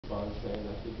far as saying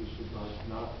I think we should march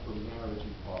not for marriage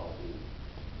equality.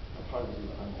 Part of it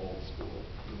is I'm old school,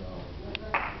 you know.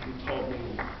 You told me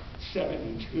in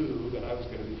 '72 that I was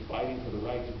going to be fighting for the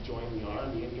right to join the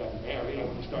army and get married, I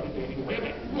would have started dating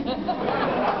women. Smash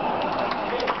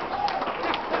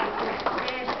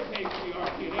the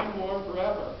patriarchy and end war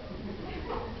forever.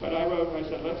 But I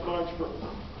said, let's march for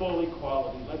full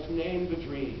equality. Let's name the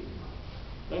dream.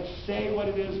 Let's say what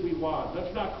it is we want.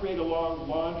 Let's not create a long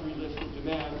laundry list of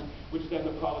demands, which then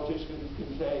the politicians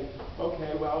can say,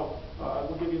 okay, well,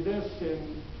 we'll give you this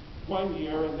in 1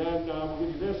 year, and then we'll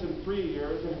give you this in 3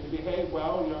 years, and if you behave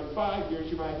well, you know, in 5 years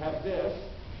you might have this.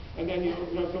 And then,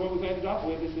 so what we've ended up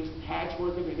with is this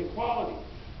patchwork of inequality.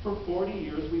 For 40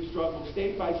 years, we've struggled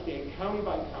state by state, county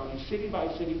by county, city by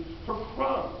city, for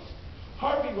crumbs.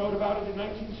 Harvey wrote about it in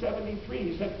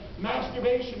 1973. He said,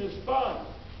 masturbation is fun,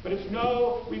 but it's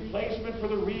no replacement for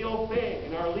the real thing.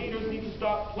 And our leaders need to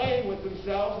stop playing with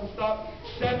themselves and stop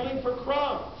settling for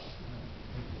crumbs.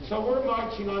 So we're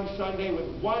marching on Sunday with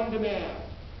one demand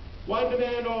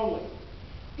only.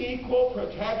 Equal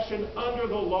protection under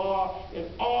the law in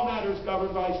all matters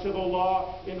governed by civil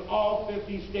law in all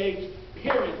 50 states,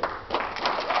 period.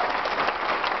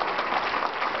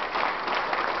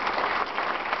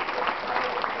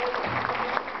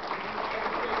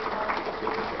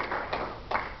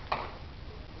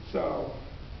 So,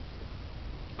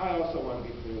 I also want to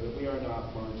be clear that we are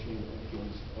not marching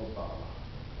against Obama.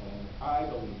 And I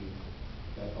believe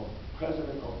that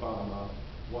President Obama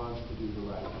wants to do the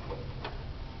right thing.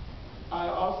 I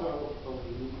also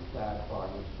believe that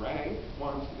Barney Frank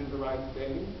wants to do the right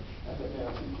thing, and that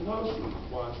Nancy Pelosi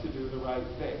wants to do the right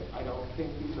thing. I don't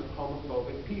think these are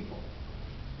homophobic people.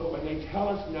 But when they tell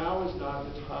us now is not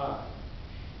the time,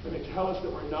 when they tell us that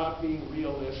we're not being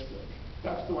realistic,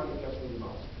 that's the one that gets me the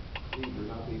most. We're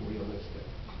not being realistic.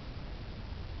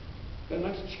 Then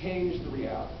let's change the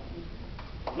reality.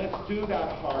 Let's do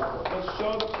that hard work. Let's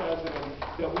show the president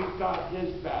that we've got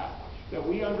his back, that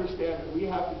we understand that we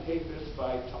have to take this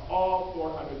fight to all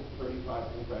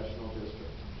 435 congressional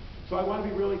districts. So I want to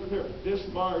be really clear. This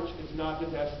march is not the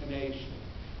destination.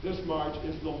 This march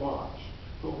is the launch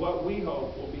for what we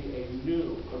hope will be a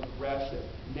new, aggressive,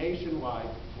 nationwide,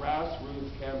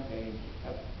 grassroots campaign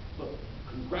at the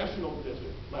congressional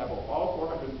district level, all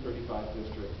 435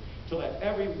 districts, to let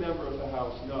every member of the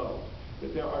House know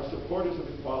that there are supporters of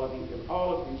equality in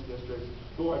all of these districts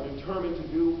who are determined to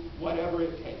do whatever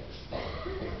it takes.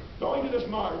 Going to this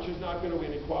march is not going to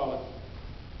win equality.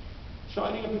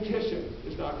 Signing a petition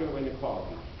is not going to win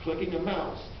equality. Clicking a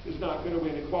mouse is not going to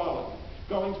win equality.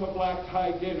 Going to a black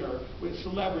tie dinner with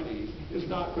celebrities is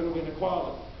not going to win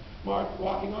equality.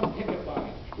 Walking on picket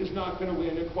lines is not going to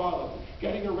win equality.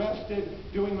 Getting arrested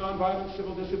doing nonviolent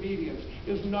civil disobedience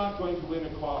is not going to win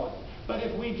equality. But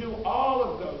if we do all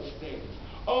of those things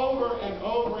over and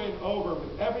over and over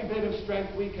with every bit of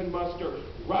strength we can muster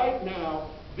right now,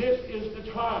 this is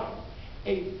the time.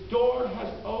 A door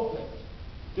has opened.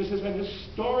 This is an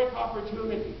historic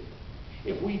opportunity.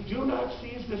 If we do not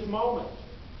seize this moment,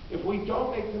 if we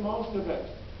don't make the most of it,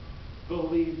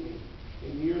 believe me,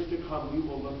 in years to come, we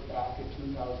will look back at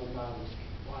 2009 and say,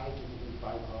 why didn't we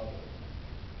fight harder?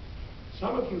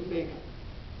 Some of you think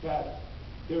that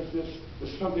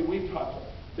there's something we've talked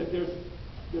about, that there's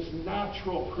this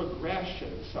natural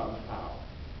progression somehow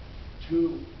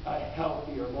to a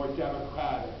healthier, more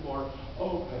democratic, more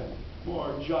open,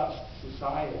 more just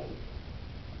society.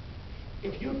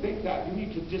 If you think that, you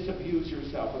need to disabuse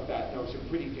yourself of that notion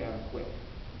pretty damn quick.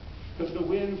 Because the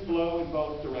winds blow in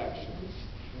both directions.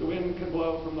 The wind can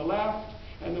blow from the left,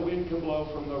 and the wind can blow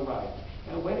from the right.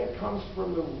 And when it comes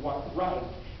from the right,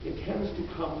 it tends to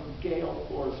come with gale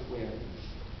force winds.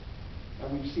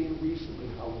 And we've seen recently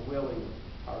how willing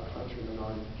our countrymen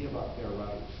are to give up their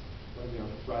rights when they're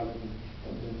frightened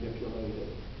and manipulated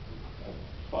by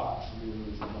Fox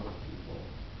News and other people.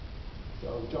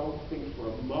 So don't think for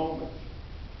a moment,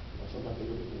 sometimes they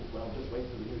think, well, just wait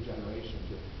for the new generation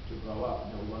to grow up.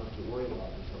 No, we won't have to worry about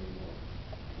this anymore.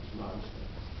 It's nonsense.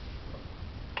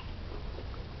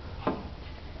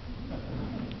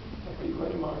 Are you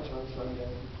going to march on Sunday?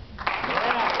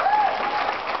 Yeah.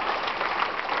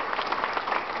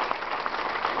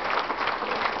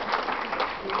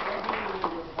 Do everything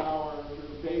in your power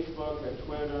through Facebook and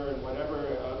Twitter and whatever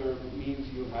other means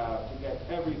you have to get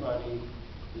everybody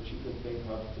that you can think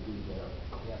of to be there.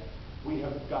 Yeah. We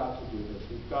have got to do this.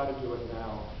 We've got to do it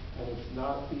now. And it's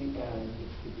not the end,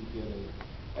 it's the beginning.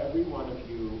 Every one of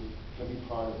you can be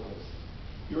part of this.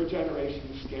 Your generation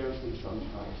scares me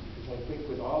sometimes because I think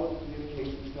with all of the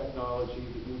communications technology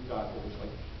that you've got, that was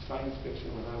like science fiction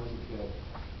when I was a kid,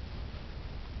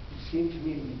 seem to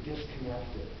me to be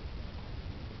disconnected.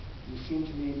 You seem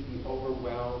to me to be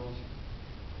overwhelmed.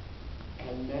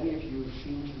 And many of you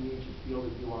seem to me to feel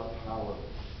that you are powerless.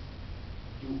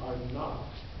 You are not.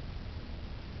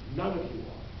 None of you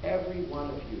are. Every one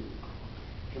of you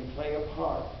can play a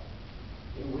part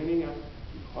in winning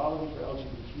equality for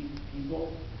LGBT people,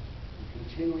 in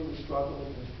continuing the struggle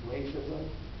against racism,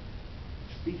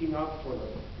 speaking up for the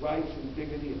rights and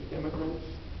dignity of immigrants,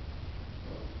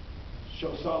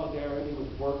 show solidarity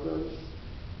with workers.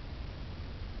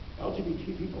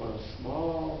 LGBT people are a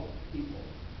small people,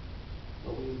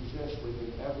 but we exist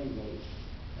within every race,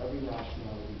 every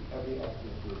nationality, every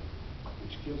ethnic group,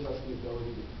 which gives us the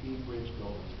ability to be bridge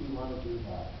builders. We want to do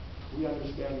that. We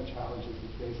understand the challenges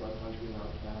that face our country and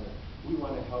our planet. We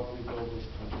want to help rebuild this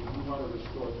country. We want to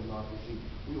restore democracy.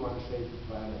 We want to save the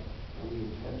planet. And we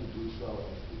intend to do so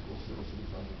as equal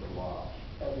citizens under the law.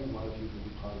 Every one of you can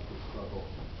be part of this struggle.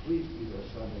 Please be there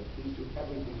Sunday. Please do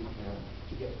everything you can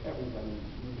to get everybody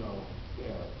you know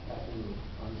there at noon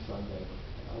on Sunday.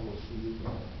 And I will see you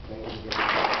there. Thank you.